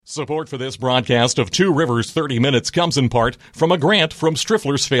Support for this broadcast of Two Rivers 30 Minutes comes in part from a grant from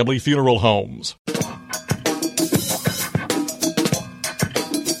Striffler's Family Funeral Homes.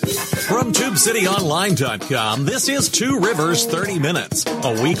 From TubeCityOnline.com, this is Two Rivers 30 Minutes,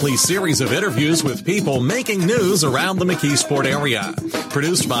 a weekly series of interviews with people making news around the McKeesport area.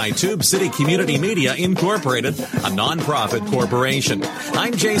 Produced by Tube City Community Media Incorporated, a nonprofit corporation.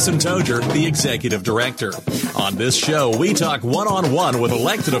 I'm Jason Toger, the Executive Director. On this show, we talk one-on-one with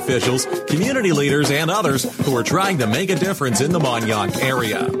elected officials, community leaders, and others who are trying to make a difference in the Mon-Yough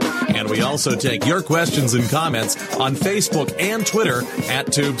area. And we also take your questions and comments on Facebook and Twitter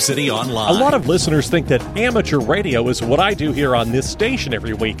at Tube City Online. A lot of listeners think that amateur radio is what I do here on this station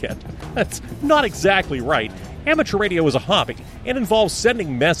every weekend. That's not exactly right. Amateur radio is a hobby and involves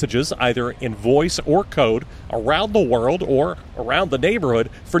sending messages either in voice or code around the world or around the neighborhood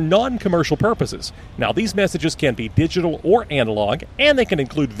for non-commercial purposes. Now, these messages can be digital or analog, and they can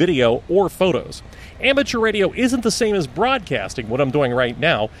include video or photos. Amateur radio isn't the same as broadcasting, what I'm doing right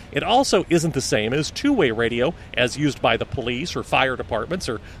now. It also isn't the same as two-way radio as used by the police or fire departments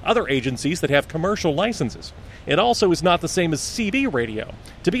or other agencies that have commercial licenses. It also is not the same as CB radio.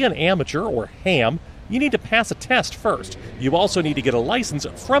 To be an amateur or ham, you need to pass a test first. You also need to get a license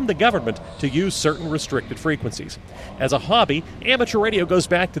from the government to use certain restricted frequencies. As a hobby, amateur radio goes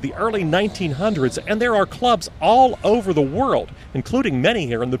back to the early 1900s, and there are clubs all over the world, including many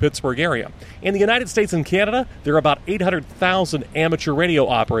here in the Pittsburgh area. In the United States and Canada, there are about 800,000 amateur radio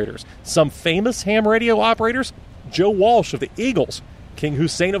operators. Some famous ham radio operators: Joe Walsh of the Eagles. King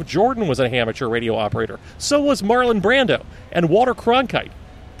Hussein of Jordan was an amateur radio operator. So was Marlon Brando and Walter Cronkite.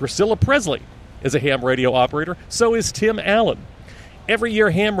 Priscilla Presley is a ham radio operator. So is Tim Allen. Every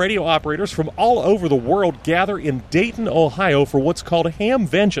year, ham radio operators from all over the world gather in Dayton, Ohio for what's called a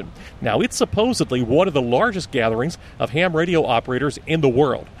Hamvention. Now, it's supposedly one of the largest gatherings of ham radio operators in the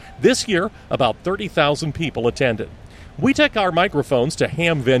world. This year, about 30,000 people attended. We took our microphones to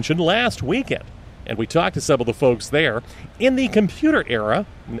Hamvention last weekend, and we talked to some of the folks there. In the computer era,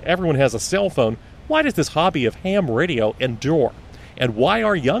 and everyone has a cell phone, why does this hobby of ham radio endure? And why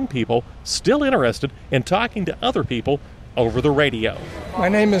are young people still interested in talking to other people over the radio? My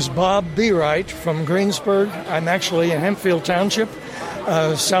name is Bob Beeright from Greensburg. I'm actually in Hempfield Township,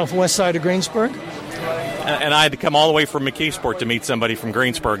 southwest side of Greensburg. And I had to come all the way from McKeesport to meet somebody from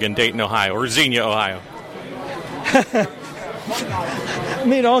Greensburg in Dayton, Ohio, or Xenia, Ohio.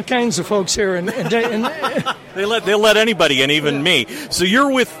 Meet all kinds of folks here in Dayton. They'll let anybody in, even me. So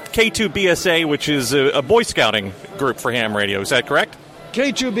you're with K2BSA, which is a Boy Scouting group for ham radio. Is that correct?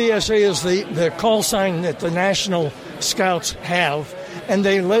 K2BSA is the call sign that the National Scouts have, and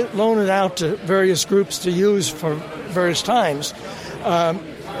they loan it out to various groups to use for various times.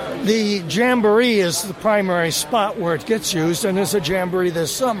 The Jamboree is the primary spot where it gets used, and there's a Jamboree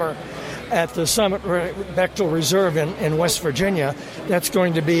this summer at the Summit Bechtel Reserve in West Virginia. That's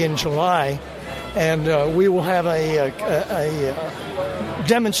going to be in July. And we will have a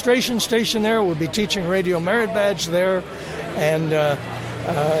demonstration station there. We'll be teaching Radio Merit Badge there. And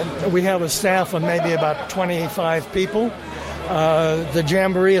we have a staff of maybe about 25 people. The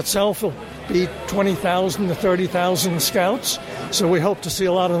Jamboree itself will be 20,000 to 30,000 scouts. So we hope to see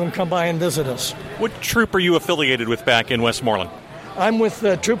a lot of them come by and visit us. What troop are you affiliated with back in Westmoreland? I'm with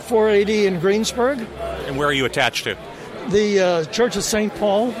Troop 480 in Greensburg. And where are you attached to? The Church of St.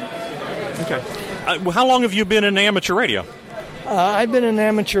 Paul. Okay. How long have you been in amateur radio? I've been in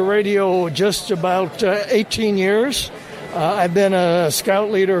amateur radio just about 18 years. I've been a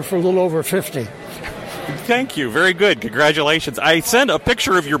scout leader for a little over 50. Thank you. Very good. Congratulations. I sent a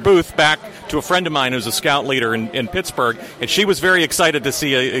picture of your booth back to a friend of mine who's a scout leader in Pittsburgh, and she was very excited to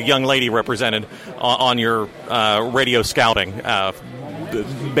see a young lady represented on your radio scouting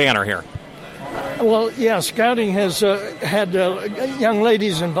banner here. Well, yeah, scouting has had young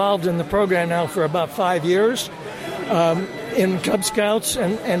ladies involved in the program now for about 5 years in Cub Scouts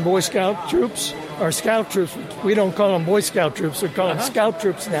and Boy Scout troops, or Scout troops. We don't call them Boy Scout troops. We call them Scout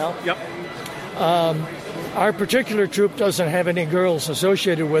troops now. Yep. Our particular troop doesn't have any girls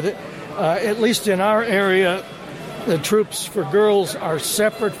associated with it. At least in our area, the troops for girls are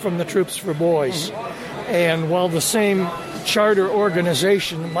separate from the troops for boys. Mm-hmm. And while the same charter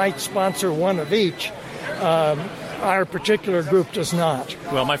organization might sponsor one of each, our particular group does not.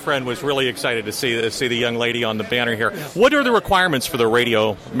 Well, my friend was really excited to see the young lady on the banner here. What are the requirements for the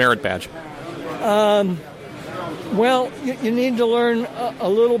Radio Merit Badge? Well, you need to learn a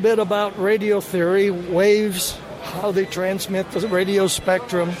little bit about radio theory, waves, how they transmit the radio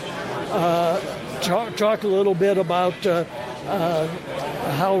spectrum, talk a little bit about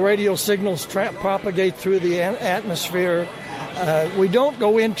how radio signals propagate through the atmosphere, We don't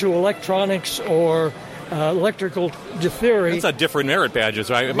go into electronics or electrical theory. That's a different merit badges,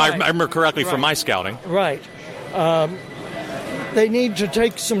 right? If I remember correctly from my scouting. Right. They need to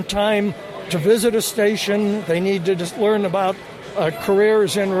take some time to visit a station. They need to just learn about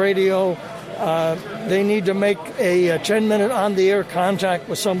careers in radio. They need to make a 10-minute on-the-air contact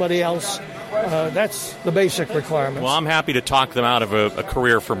with somebody else. That's the basic requirements. Well, I'm happy to talk them out of a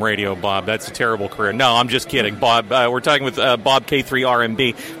career from radio, Bob. That's a terrible career. No, I'm just kidding, Bob. We're talking with Bob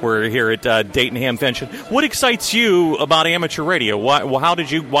K3RMB. We're here at Dayton Hamvention. What excites you about amateur radio? Why did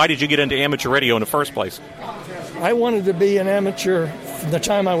you get into amateur radio in the first place? I wanted to be an amateur from the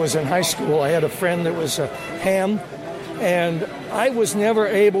time I was in high school. I had a friend that was a ham, and I was never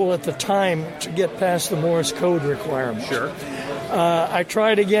able at the time to get past the Morse code requirement. Sure. I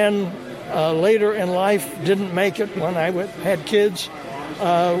tried again later in life, didn't make it when I had kids.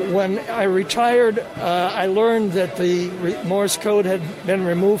 When I retired, I learned that the Morse code had been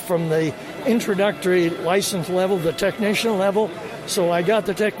removed from the introductory license level, the technician level, so I got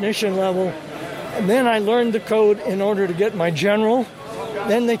the technician level. And then I learned the code in order to get my general.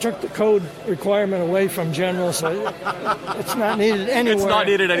 Then they took the code requirement away from general, so it's not needed anywhere. It's not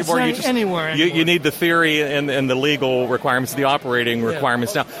needed anymore. Anywhere. You need the theory and the legal requirements, the operating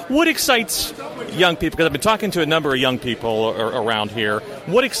requirements. Now, what excites young people? Because I've been talking to a number of young people around here.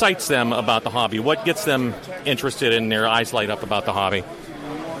 What excites them about the hobby? What gets them interested and their eyes light up about the hobby?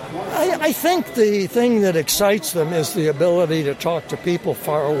 I think the thing that excites them is the ability to talk to people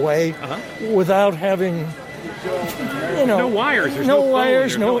far away without having, no wires. There's no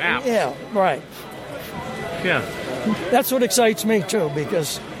wires, phone, no apps. Yeah, right. Yeah. That's what excites me too,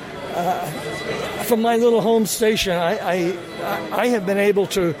 because from my little home station, I have been able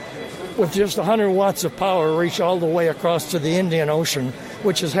to, with just 100 watts of power, reach all the way across to the Indian Ocean,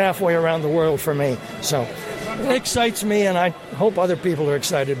 which is halfway around the world for me. So it excites me, and I hope other people are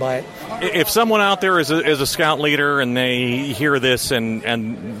excited by it. If someone out there is a scout leader and they hear this and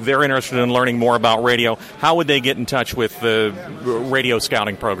they're interested in learning more about radio, how would they get in touch with the radio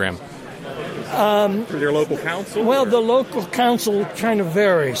scouting program? Through their local council? Well, the local council kind of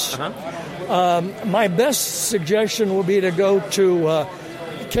varies. My best suggestion would be to go to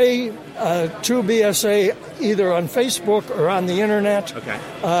K2BSA either on Facebook or on the internet,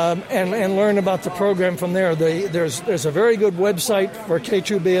 and learn about the program from there. There's a very good website for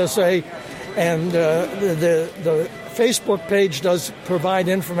K2BSA, and the Facebook page does provide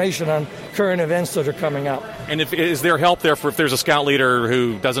information on current events that are coming up. And is there help there for if there's a scout leader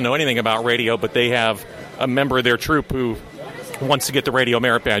who doesn't know anything about radio, but they have a member of their troop who wants to get the radio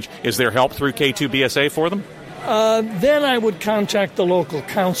merit badge? Is there help through K2BSA for them? Then I would contact the local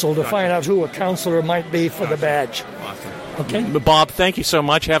council to find out who a counselor might be for the badge. Awesome. Okay. Bob, thank you so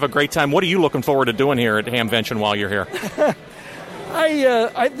much. Have a great time. What are you looking forward to doing here at Hamvention while you're here?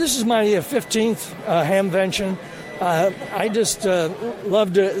 This is my 15th Hamvention. I just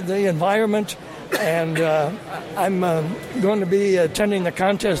loved the environment, and I'm going to be attending the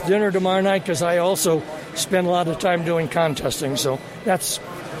contest dinner tomorrow night because I also spend a lot of time doing contesting. So that's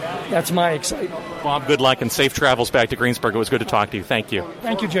my excitement. Bob, good luck and safe travels back to Greensburg. It was good to talk to you. Thank you.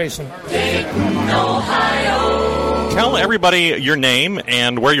 Thank you, Jason. Dayton, Ohio. Tell everybody your name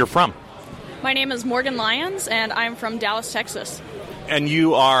and where you're from. My name is Morgan Lyons, and I'm from Dallas, Texas. And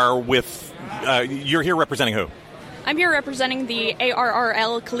you are you're here representing who? I'm here representing the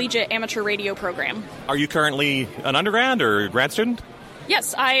ARRL Collegiate Amateur Radio Program. Are you currently an undergrad or grad student?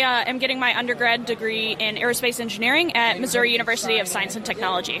 Yes, I am getting my undergrad degree in aerospace engineering at Missouri University of Science and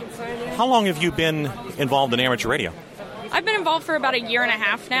Technology. How long have you been involved in amateur radio? I've been involved for about a year and a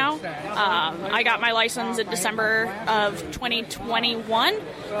half now. I got my license in December of 2021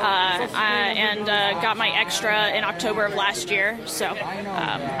 and got my extra in October of last year. So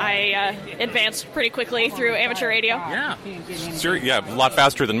I advanced pretty quickly through amateur radio. Yeah, a lot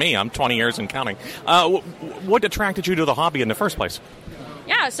faster than me. I'm 20 years and counting. What attracted you to the hobby in the first place?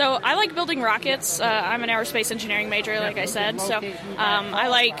 Yeah, so I like building rockets. I'm an aerospace engineering major, like I said. So I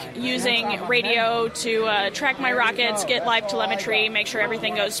like using radio to track my rockets, get live telemetry, make sure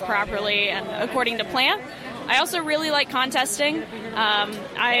everything goes properly and according to plan. I also really like contesting.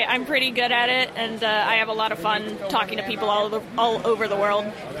 I'm pretty good at it, and I have a lot of fun talking to people all over the world.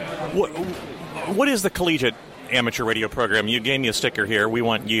 What is the collegiate amateur radio program? You gave me a sticker here. We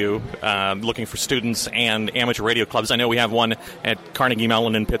want you looking for students and amateur radio clubs. I know we have one at Carnegie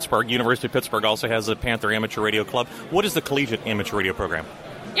Mellon in Pittsburgh. University of Pittsburgh also has a Panther Amateur Radio Club. What is the collegiate amateur radio program?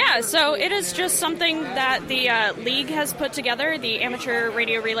 Yeah, so it is just something that the league has put together, the Amateur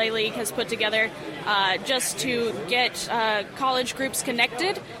Radio Relay League has put together just to get college groups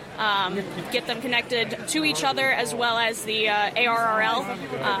connected. get them connected to each other, as well as the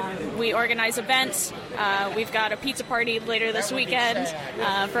ARRL. We organize events. We've got a pizza party later this weekend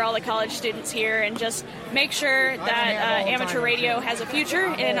for all the college students here, and just make sure that amateur radio has a future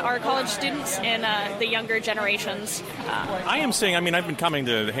in our college students and the younger generations. I am seeing, I've been coming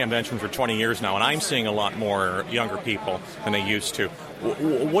to the Hamvention for 20 years now, and I'm seeing a lot more younger people than they used to.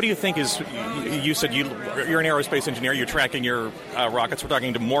 What do you think is, you said you're an aerospace engineer, you're tracking your rockets. We're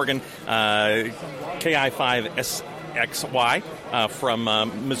talking to Morgan, KI-5SXY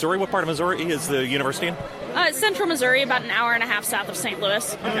from Missouri. What part of Missouri is the university in? Central Missouri, about an hour and a half south of St.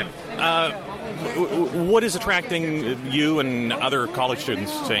 Louis. Okay. What is attracting you and other college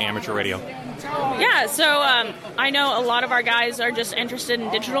students to amateur radio? Yeah, so I know a lot of our guys are just interested in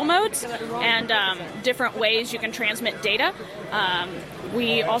digital modes and different ways you can transmit data.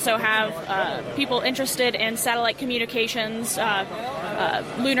 We also have people interested in satellite communications,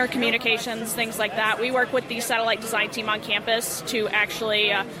 lunar communications, things like that. We work with the satellite design team on campus to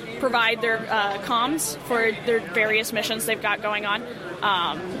actually provide their comms for their various missions they've got going on.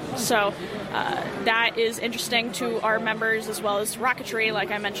 So that is interesting to our members, as well as rocketry,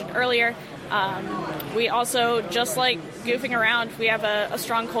 like I mentioned earlier. We also, just like goofing around, we have a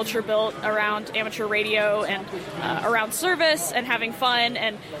strong culture built around amateur radio and around service and having fun,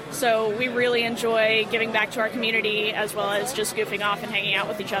 and so we really enjoy giving back to our community, as well as just goofing off and hanging out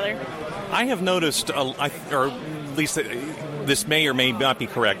with each other. I have noticed, or at least this may or may not be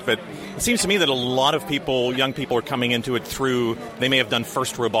correct, but it seems to me that a lot of people, young people, are coming into it through, they may have done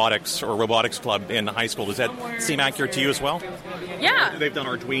FIRST Robotics or Robotics Club in high school. Does that seem accurate to you as well? Yeah. They've done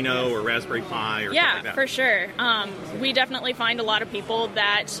Arduino or Raspberry Pi or something like that. Yeah, for sure. We definitely find a lot of people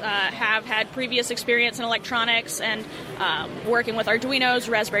that have had previous experience in electronics and working with Arduinos,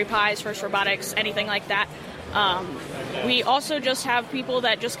 Raspberry Pis, FIRST Robotics, anything like that. We also just have people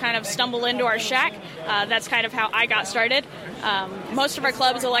that just kind of stumble into our shack. That's kind of how I got started. Most of our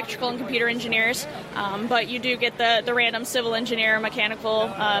club is electrical and computer engineers, but you do get the random civil engineer,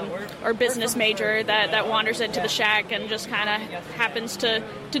 mechanical, or business major that wanders into the shack and just kind of happens to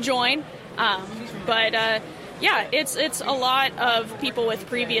join. Yeah, it's a lot of people with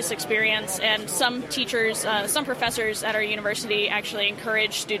previous experience, and some teachers, some professors at our university actually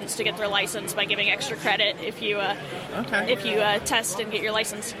encourage students to get their license by giving extra credit if you test and get your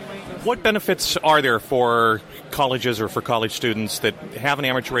license. What benefits are there for colleges or for college students that have an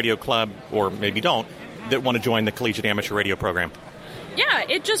amateur radio club, or maybe don't, that want to join the Collegiate Amateur Radio Program? Yeah,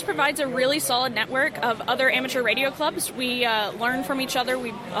 it just provides a really solid network of other amateur radio clubs. We learn from each other.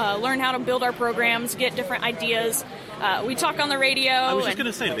 We learn how to build our programs, get different ideas. We talk on the radio. I was just going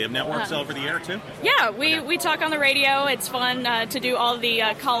to say, do they have networks over the air, too? Yeah, we talk on the radio. It's fun to do all the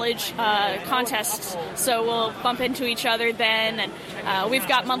college contests, so we'll bump into each other then. And we've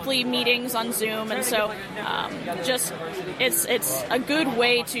got monthly meetings on Zoom, and so it's a good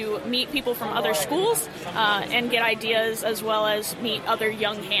way to meet people from other schools and get ideas, as well as meet other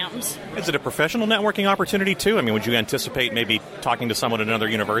young hams. Is it a professional networking opportunity, too? I mean, would you anticipate maybe talking to someone at another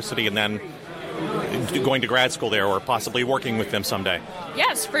university and then going to grad school there, or possibly working with them someday?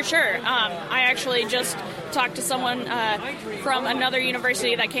 Yes, for sure. I actually just talked to someone from another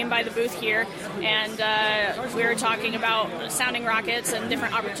university that came by the booth here, and we were talking about sounding rockets and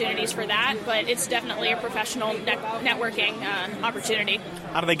different opportunities for that, but it's definitely a professional networking opportunity.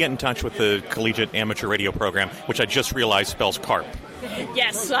 How do they get in touch with the Collegiate Amateur Radio Program, which I just realized spells CARP?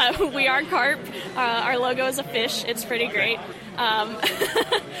 Yes, we are CARP. Our logo is a fish. It's pretty great.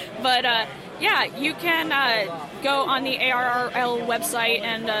 Yeah, you can go on the ARRL website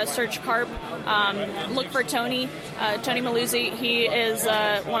and search CARP. Look for Tony Maluzzi. He is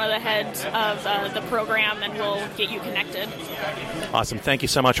one of the heads of the program, and we'll get you connected. Awesome. Thank you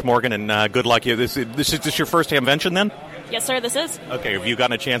so much, Morgan, and good luck. This is your first Hamvention, then? Yes, sir, this is. Okay, have you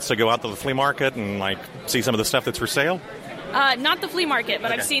gotten a chance to go out to the flea market and see some of the stuff that's for sale? Not the flea market,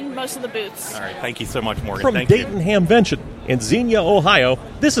 but okay. I've seen most of the booths. All right, thank you so much, Morgan. From Dayton Hamvention in Xenia, Ohio,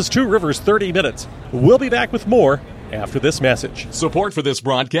 this is Two Rivers 30 Minutes. We'll be back with more after this message. Support for this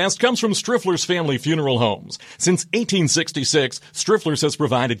broadcast comes from Striffler's Family Funeral Homes. Since 1866, Striffler's has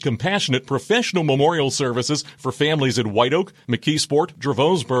provided compassionate professional memorial services for families in White Oak, McKeesport,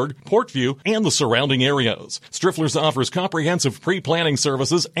 Dravosburg, Portview, and the surrounding areas. Striffler's offers comprehensive pre-planning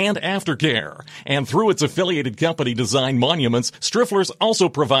services and aftercare. And through its affiliated company Design Monuments, Striffler's also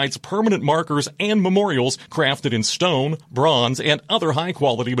provides permanent markers and memorials crafted in stone, bronze, and other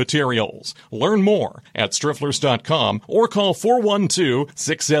high-quality materials. Learn more at strifflers.com. ham.com or call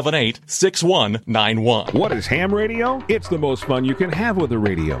 412-678-6191. What is ham radio? It's the most fun you can have with a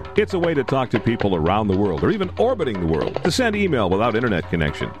radio. It's a way to talk to people around the world or even orbiting the world, to send email without internet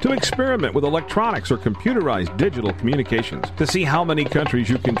connection, to experiment with electronics or computerized digital communications, to see how many countries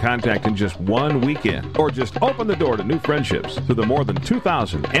you can contact in just one weekend, or just open the door to new friendships through the more than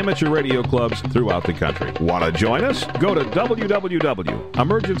 2,000 amateur radio clubs throughout the country. Want to join us? Go to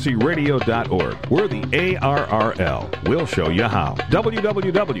www.emergencyradio.org. We're the ARRL. We'll show you how.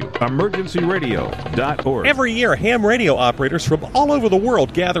 www.emergencyradio.org. Every year, ham radio operators from all over the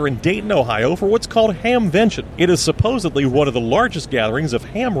world gather in Dayton, Ohio for what's called Hamvention. It is supposedly one of the largest gatherings of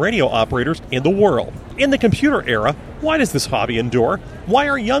ham radio operators in the world. In the computer era, why does this hobby endure? Why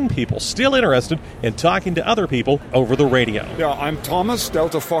are young people still interested in talking to other people over the radio? Yeah, I'm Thomas,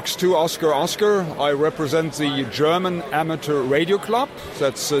 Delta Fox 2 Oscar Oscar. I represent the German Amateur Radio Club.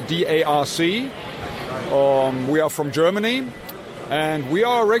 That's DARC. We are from Germany. And we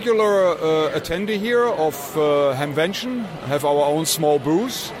are a regular attendee here of Hamvention, have our own small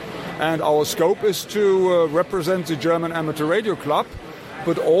booth. And our scope is to represent the German Amateur Radio Club,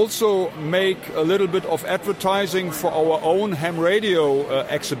 but also make a little bit of advertising for our own ham radio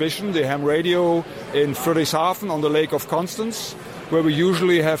exhibition, the ham radio in Friedrichshafen on the Lake of Constance, where we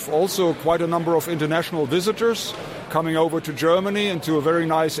usually have also quite a number of international visitors coming over to Germany and to a very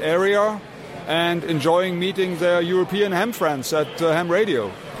nice area and enjoying meeting their European ham friends at ham radio.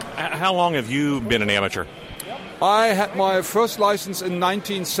 How long have you been an amateur? I had my first license in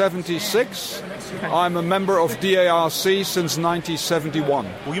 1976. I'm a member of DARC since 1971.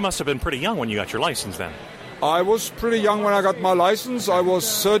 Well, you must have been pretty young when you got your license then. I was pretty young when I got my license. I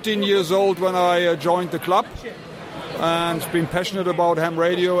was 13 years old when I joined the club and been passionate about ham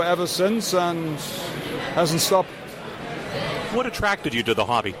radio ever since and hasn't stopped. What attracted you to the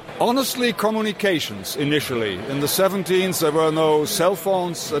hobby? Honestly, communications initially. In the 70s, there were no cell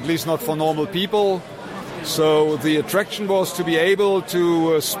phones, at least not for normal people. So the attraction was to be able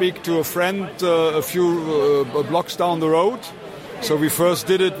to speak to a friend a few blocks down the road. So we first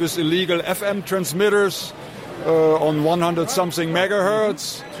did it with illegal FM transmitters on 100-something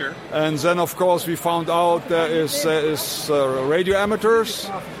megahertz. Sure. And then, of course, we found out there is radio amateurs.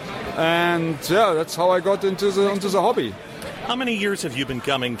 And, yeah, that's how I got into the hobby. How many years have you been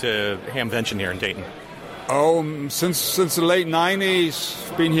coming to Hamvention here in Dayton? Oh, since the late 90s,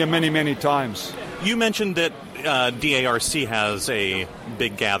 been here many, many times. You mentioned that DARC has a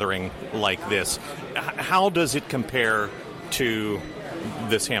big gathering like this. How does it compare to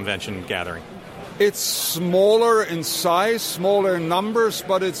this Hamvention gathering? It's smaller in size, smaller in numbers,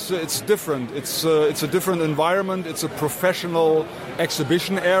 but it's different. It's a different environment. It's a professional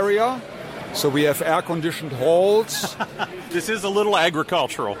exhibition area. So we have air-conditioned halls. This is a little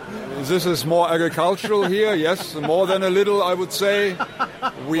agricultural. This is more agricultural here, yes, more than a little, I would say.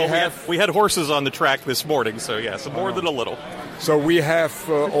 We had horses on the track this morning, so yes, more than a little. So we have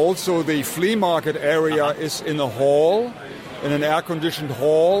also the flea market area is in a hall, in an air-conditioned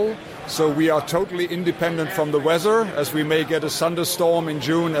hall. So we are totally independent from the weather, as we may get a thunderstorm in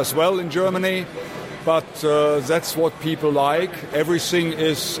June as well in Germany. But that's what people like. Everything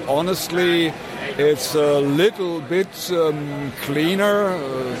is, honestly, it's a little bit cleaner,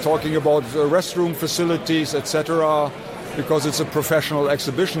 talking about restroom facilities, etc., because it's a professional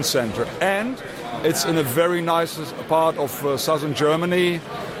exhibition center. And it's in a very nice part of southern Germany,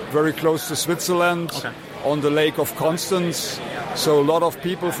 very close to Switzerland, on the Lake of Constance. So a lot of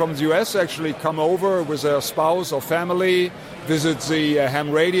people from the US actually come over with their spouse or family, visit the ham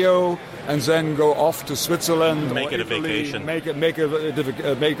radio, and then go off to Switzerland. Make it a vacation. Make it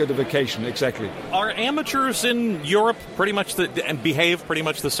a vacation, exactly. Are amateurs in Europe and behave pretty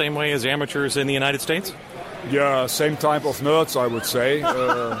much the same way as amateurs in the United States? Yeah, same type of nerds, I would say.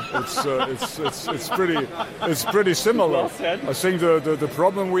 It's pretty similar. Well said. I think the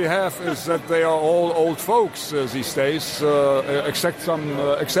problem we have is that they are all old folks these days, except some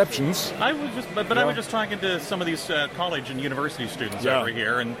exceptions. I was just talking to some of these college and university students over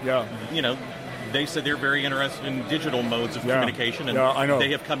here, and you know, they said they're very interested in digital modes of communication, and I know.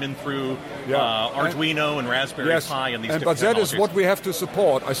 they have come in through Arduino and Raspberry Pi and these different but that is what we have to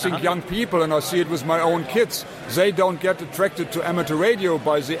support. I think young people, and I see it with my own kids, they don't get attracted to amateur radio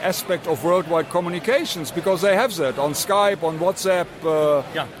by the aspect of worldwide communications, because they have that on Skype, on WhatsApp,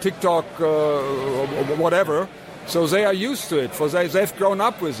 TikTok, whatever. So they are used to it, for they've grown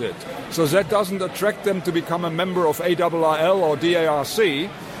up with it. So that doesn't attract them to become a member of ARRL or DARC.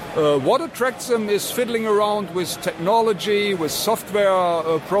 What attracts them is fiddling around with technology, with software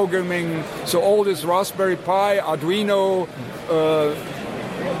programming. So all this Raspberry Pi, Arduino,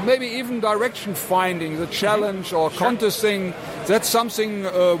 maybe even direction finding, the challenge or contesting. That's something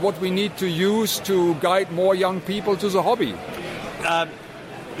what we need to use to guide more young people to the hobby.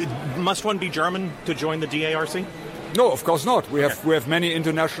 Must one be German to join the DARC? No, of course not. We have many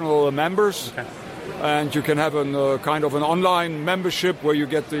international members, and you can have a kind of an online membership where you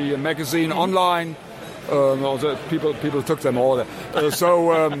get the magazine online. No, people took them all.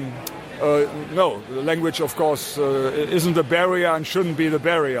 No, the language, of course, isn't a barrier and shouldn't be the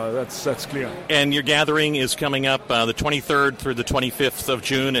barrier. That's clear. And your gathering is coming up the 23rd through the 25th of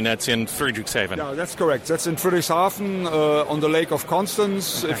June, and that's in Friedrichshafen. Yeah, that's correct. That's in Friedrichshafen on the Lake of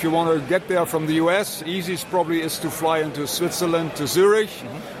Constance. Okay. If you want to get there from the U.S., easiest probably is to fly into Switzerland to Zurich,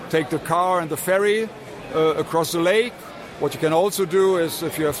 take the car and the ferry across the lake. What you can also do is,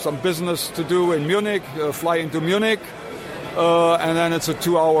 if you have some business to do in Munich, fly into Munich. And then it's a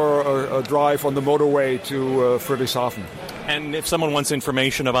 2-hour drive on the motorway to Friedrichshafen. And if someone wants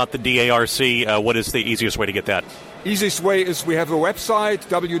information about the DARC, what is the easiest way to get that? Easiest way is we have a website,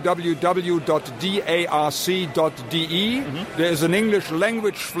 www.darc.de. There is an English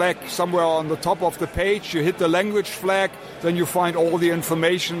language flag somewhere on the top of the page. You hit the language flag, then you find all the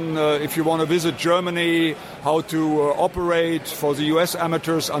information if you want to visit Germany, how to operate for the U.S.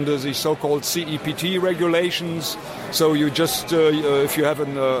 amateurs under the so-called CEPT regulations. So you just, if you have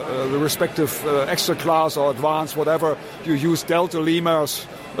the respective extra class or advanced, whatever, you use Delta Lima's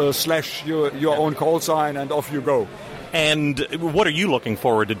 / your own call sign, and off you go. And what are you looking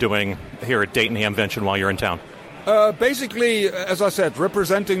forward to doing here at Dayton Hamvention while you're in town? Basically, as I said,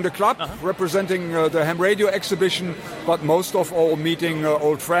 representing the club, representing the ham radio exhibition, but most of all meeting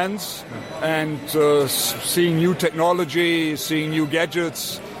old friends and seeing new technology, seeing new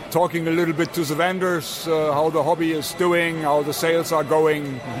gadgets, talking a little bit to the vendors, how the hobby is doing, how the sales are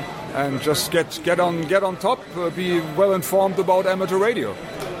going, and just get on top, be well informed about amateur radio.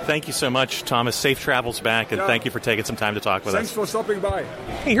 Thank you so much, Thomas. Safe travels back, and thank you for taking some time to talk with us. Thanks for stopping by.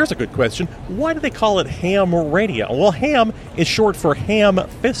 Hey, here's a good question. Why do they call it ham radio? Well, ham is short for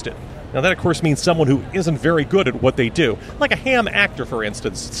ham-fisted. Now, that, of course, means someone who isn't very good at what they do. Like a ham actor, for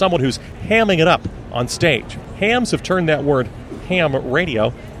instance, someone who's hamming it up on stage. Hams have turned that word, ham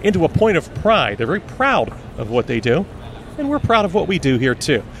radio, into a point of pride. They're very proud of what they do, and we're proud of what we do here,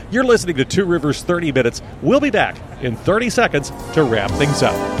 too. You're listening to Two Rivers 30 Minutes. We'll be back in 30 seconds to wrap things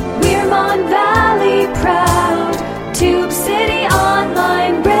up. We're Mon Valley proud, Tube City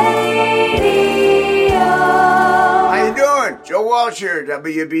Online Radio. How you doing? Joe Walsh here,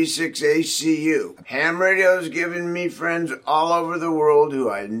 WB6ACU. Ham radio's given me friends all over the world who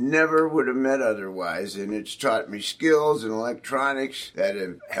I never would have met otherwise, and it's taught me skills in electronics that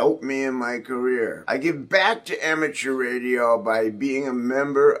have helped me in my career. I give back to amateur radio by being a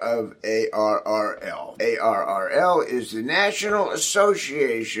member of ARRL. ARRL is the National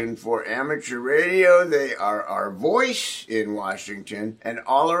Association for Amateur Radio. They are our voice in Washington and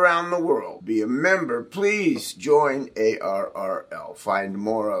all around the world. Be a member. Please join ARRL. Find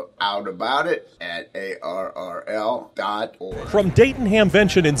more out about it at arrl.org. From Dayton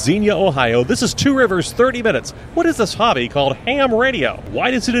Hamvention in Xenia, Ohio, this is Two Rivers 30 Minutes. What is this hobby called ham radio?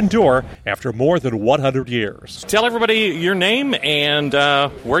 Why does it endure after more than 100 years? Tell everybody your name and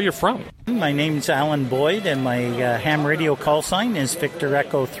where you're from. My name's Alan Boyd, and my ham radio call sign is Victor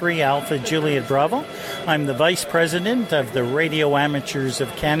Echo 3 Alpha Juliet Bravo. I'm the Vice President of the Radio Amateurs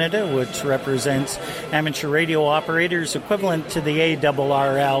of Canada, which represents amateur radio operators equivalent to the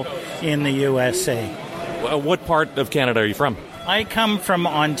ARRL in the USA. What part of Canada are you from? I come from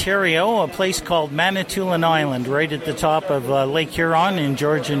Ontario, a place called Manitoulin Island, right at the top of Lake Huron in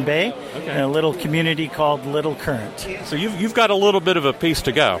Georgian Bay, and a little community called Little Current. So you've got a little bit of a piece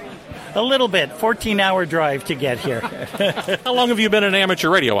to go. A little bit, 14-hour drive to get here. How long have you been an amateur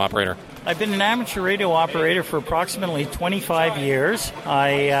radio operator? I've been an amateur radio operator for approximately 25 years,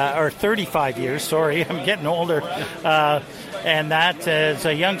 or 35 years, sorry, I'm getting older. And that, as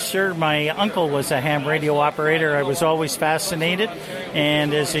a youngster, my uncle was a ham radio operator. I was always fascinated.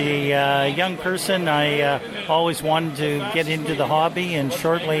 And as a young person, I always wanted to get into the hobby. And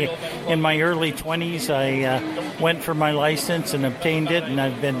shortly in my early 20s, I went for my license and obtained it. And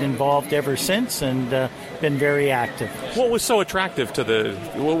I've been involved ever since and been very active. What was so attractive to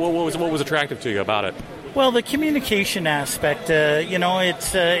what was attractive to you about it? Well, the communication aspect,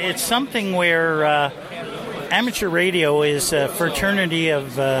 it's something where amateur radio is a fraternity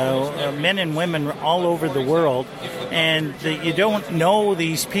of men and women all over the world, and you don't know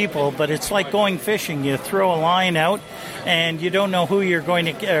these people, but it's like going fishing. You throw a line out, and you don't know who you're going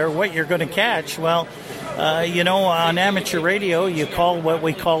to or what you're going to catch. Well, On amateur radio, you call what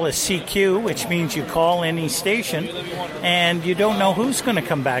we call a CQ, which means you call any station, and you don't know who's going to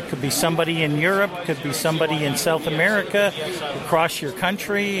come back. Could be somebody in Europe, could be somebody in South America, across your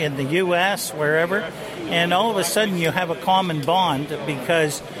country, in the U.S., wherever. And all of a sudden you have a common bond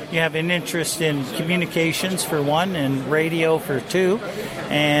because you have an interest in communications, for one, and radio, for two.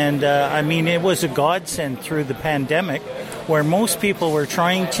 And, it was a godsend through the pandemic, where most people were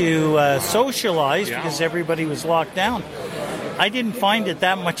trying to socialize because everybody was locked down. I didn't find it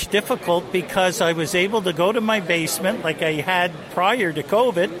that much difficult because I was able to go to my basement like I had prior to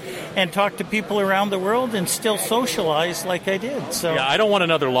COVID and talk to people around the world and still socialize like I did. So I don't want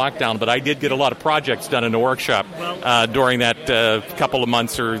another lockdown, but I did get a lot of projects done in the workshop during that couple of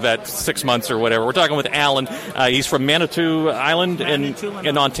months or that 6 months or whatever. We're talking with Alan. He's from Manitou Island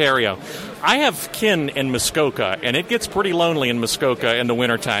in Ontario. I have kin in Muskoka, and it gets pretty lonely in Muskoka in the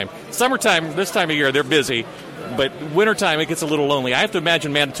wintertime. Summertime, this time of year, they're busy. But wintertime, it gets a little lonely. I have to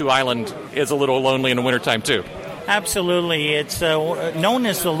imagine Manitou Island is a little lonely in the wintertime, too. Absolutely. It's known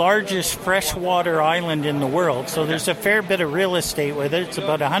as the largest freshwater island in the world, so there's a fair bit of real estate with it. It's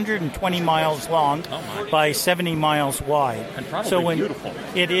about 120 miles long by 70 miles wide. And probably beautiful.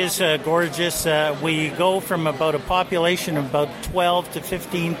 It is gorgeous. We go from about a population of about 12 to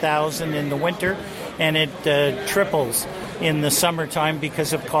 15,000 in the winter, and it triples in the summertime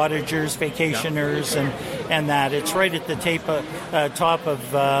because of cottagers, vacationers, and that. It's right at the top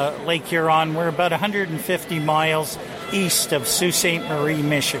of Lake Huron. We're about 150 miles east of Sault Ste. Marie,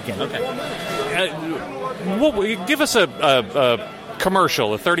 Michigan. Okay. Give us a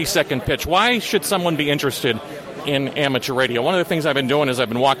commercial, a 30-second pitch. Why should someone be interested in amateur radio? One of the things I've been doing as I've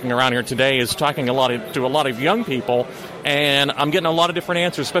been walking around here today is talking to a lot of young people, and I'm getting a lot of different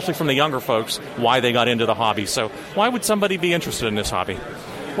answers, especially from the younger folks, why they got into the hobby. So why would somebody be interested in this hobby?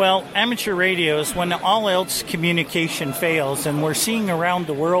 Well, amateur radio is when all else communication fails, and we're seeing around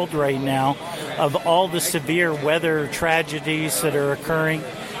the world right now of all the severe weather tragedies that are occurring,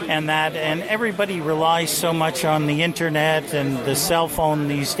 and everybody relies so much on the internet and the cell phone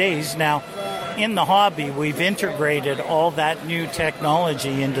these days. Now, in the hobby, we've integrated all that new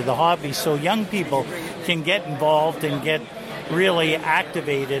technology into the hobby so young people can get involved and get really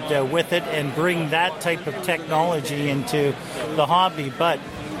activated with it and bring that type of technology into the hobby. But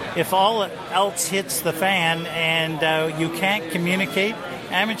if all else hits the fan and you can't communicate,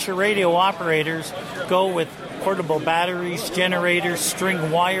 amateur radio operators go with portable batteries, generators,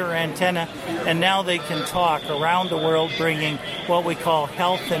 string wire antenna, and now they can talk around the world, bringing what we call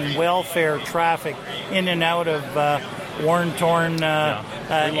health and welfare traffic in and out of war-torn areas.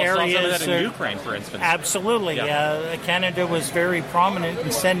 We saw some of that in Ukraine, for instance. Absolutely. Yeah. Canada was very prominent in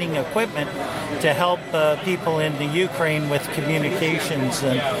sending equipment to help people in the Ukraine with communications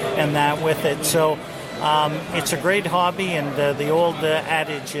and that with it. So it's a great hobby, and the old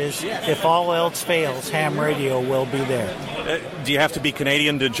adage is, if all else fails, ham radio will be there. Do you have to be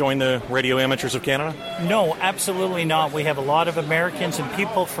Canadian to join the Radio Amateurs of Canada? No, absolutely not. We have a lot of Americans and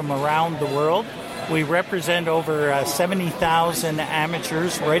people from around the world. We represent over 70,000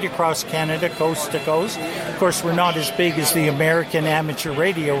 amateurs right across Canada, coast to coast. Of course, we're not as big as the American Amateur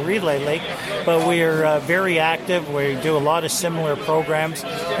Radio Relay League, but we are very active. We do a lot of similar programs,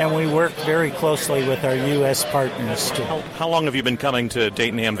 and we work very closely with our U.S. partners, too. How long have you been coming to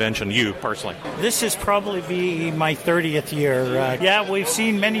Dayton Hamvention, you personally? This is probably be my 30th year. We've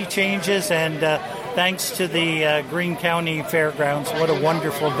seen many changes, and thanks to the Greene County Fairgrounds, what a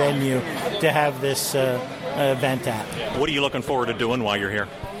wonderful venue to have this event at. What are you looking forward to doing while you're here?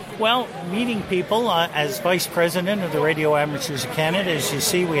 Well, meeting people. As Vice President of the Radio Amateurs of Canada, as you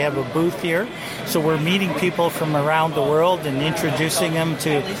see, we have a booth here. So we're meeting people from around the world and introducing them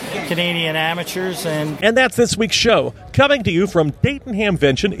to Canadian amateurs. And that's this week's show, coming to you from Dayton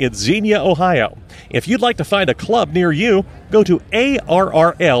Hamvention in Xenia, Ohio. If you'd like to find a club near you, go to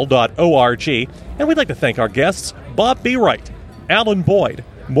arrl.org. And we'd like to thank our guests, Bob B. Wright, Alan Boyd,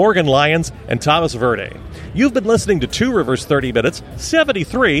 Morgan Lyons, and Thomas Verde. You've been listening to Two Rivers 30 Minutes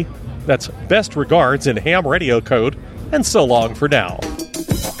 73. That's best regards in ham radio code, and so long for now.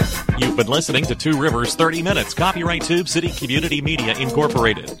 You've been listening to Two Rivers 30 Minutes, copyright Tube City Community Media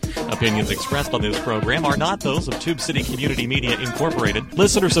Incorporated. Opinions expressed on this program are not those of Tube City Community Media Incorporated.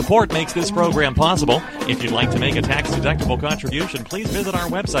 Listener support makes this program possible. If you'd like to make a tax-deductible contribution, please visit our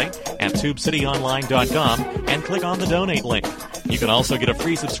website at tubecityonline.com and click on the donate link. You can also get a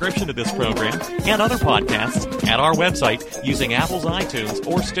free subscription to this program and other podcasts at our website using Apple's iTunes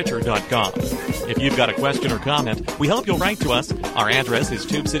or Stitcher.com. If you've got a question or comment, we hope you'll write to us. Our address is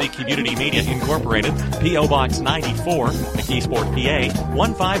Tube City Community Media Incorporated, P.O. Box 94, McKeesport, PA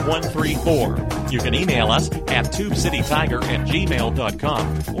 15134. You can email us at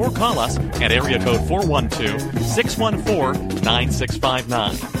tubecitytiger@gmail.com or call us at area code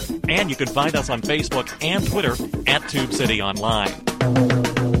 412-614-9659. And you can find us on Facebook and Twitter at Tube City Online.